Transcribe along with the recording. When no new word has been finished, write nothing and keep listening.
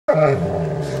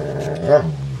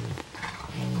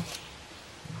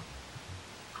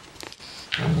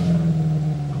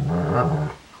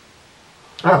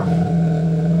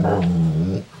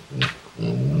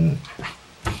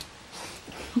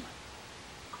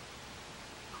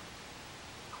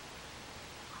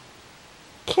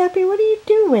Cappy, what are you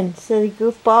doing, silly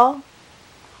goofball?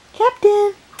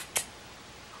 Captain!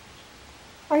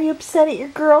 Are you upset at your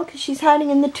girl because she's hiding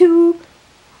in the tube?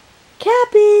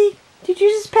 Cappy! Did you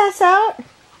just pass out?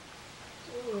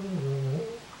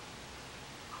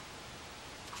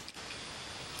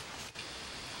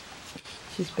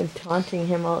 She's been taunting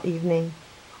him all evening.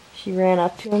 She ran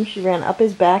up to him, she ran up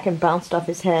his back and bounced off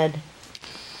his head.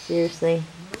 Seriously.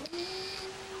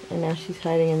 And now she's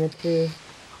hiding in the tube.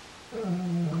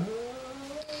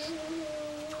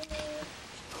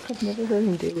 I've never heard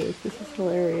him do this. This is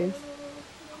hilarious.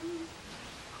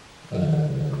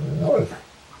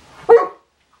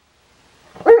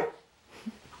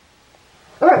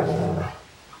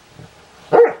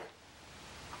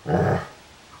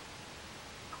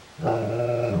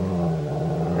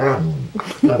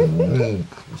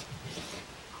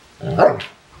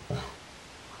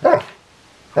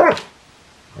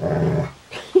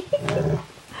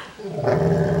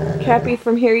 Cappy,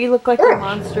 from here you look like a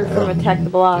monster from Attack the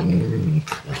Block.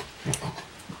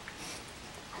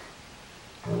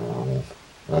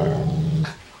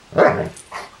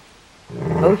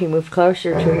 Oh, he moved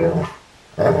closer to you.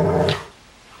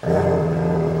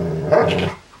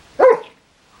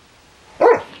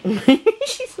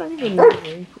 She's not even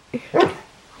moving.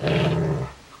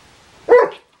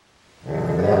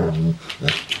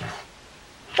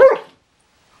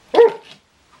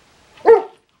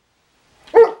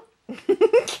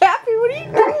 Cappy, what are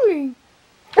you doing?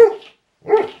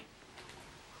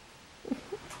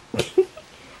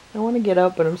 I want to get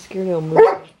up, but I'm scared he'll move.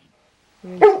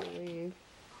 I'm going to leave.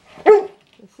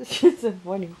 This is just so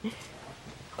funny.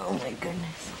 Oh my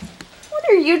goodness. What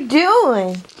are you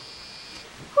doing?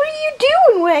 What are you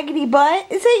doing, Waggity Butt?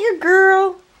 Is that your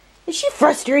girl? Is she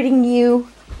frustrating you?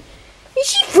 Is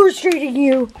she frustrating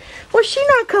you? Will she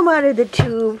not come out of the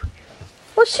tube?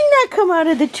 Will she not come out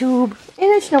of the tube? And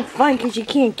it's no fun because you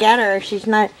can't get her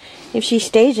if she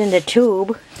stays in the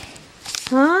tube.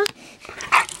 Huh?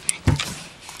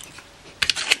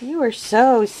 You are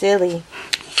so silly.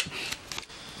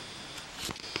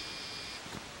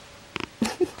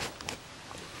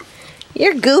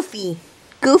 You're goofy.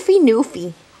 Goofy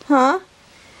Noofy. Huh?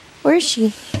 Where is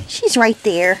she? She's right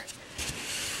there.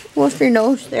 Wolf your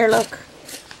nose there, look.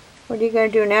 What are you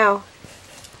going to do now?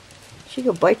 She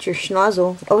could bite your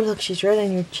schnozzle. Oh, look, she's right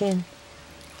on your chin.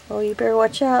 Oh, you better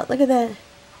watch out. Look at that.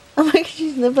 Oh my gosh,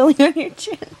 she's nibbling on your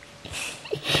chin.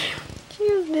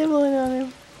 She was nibbling on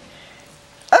him.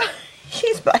 Oh,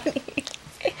 she's biting.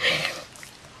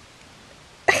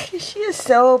 She is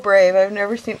so brave. I've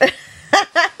never seen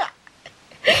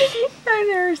I've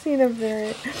never seen a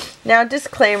ferret. Now,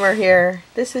 disclaimer here.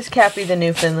 This is Cappy the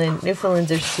Newfoundland.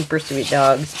 Newfoundlands are super sweet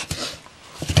dogs.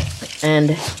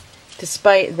 And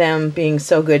despite them being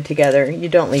so good together, you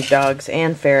don't leave dogs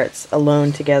and ferrets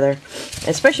alone together.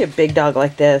 Especially a big dog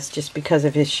like this, just because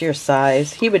of his sheer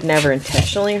size. He would never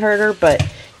intentionally hurt her, but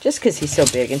just because he's so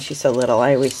big and she's so little,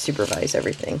 I always supervise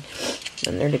everything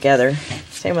when they're together.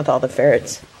 Same with all the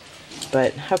ferrets.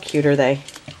 But how cute are they?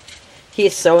 He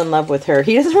is so in love with her.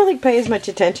 He doesn't really pay as much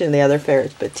attention to the other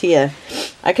ferrets, but Tia,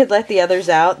 I could let the others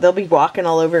out. They'll be walking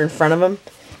all over in front of him.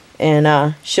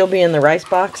 And she'll be in the rice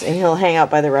box, and he'll hang out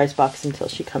by the rice box until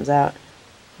she comes out.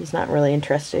 He's not really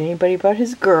interested in anybody but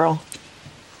his girl.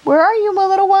 Where are you, my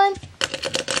little one?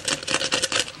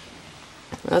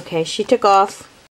 Okay, she took off.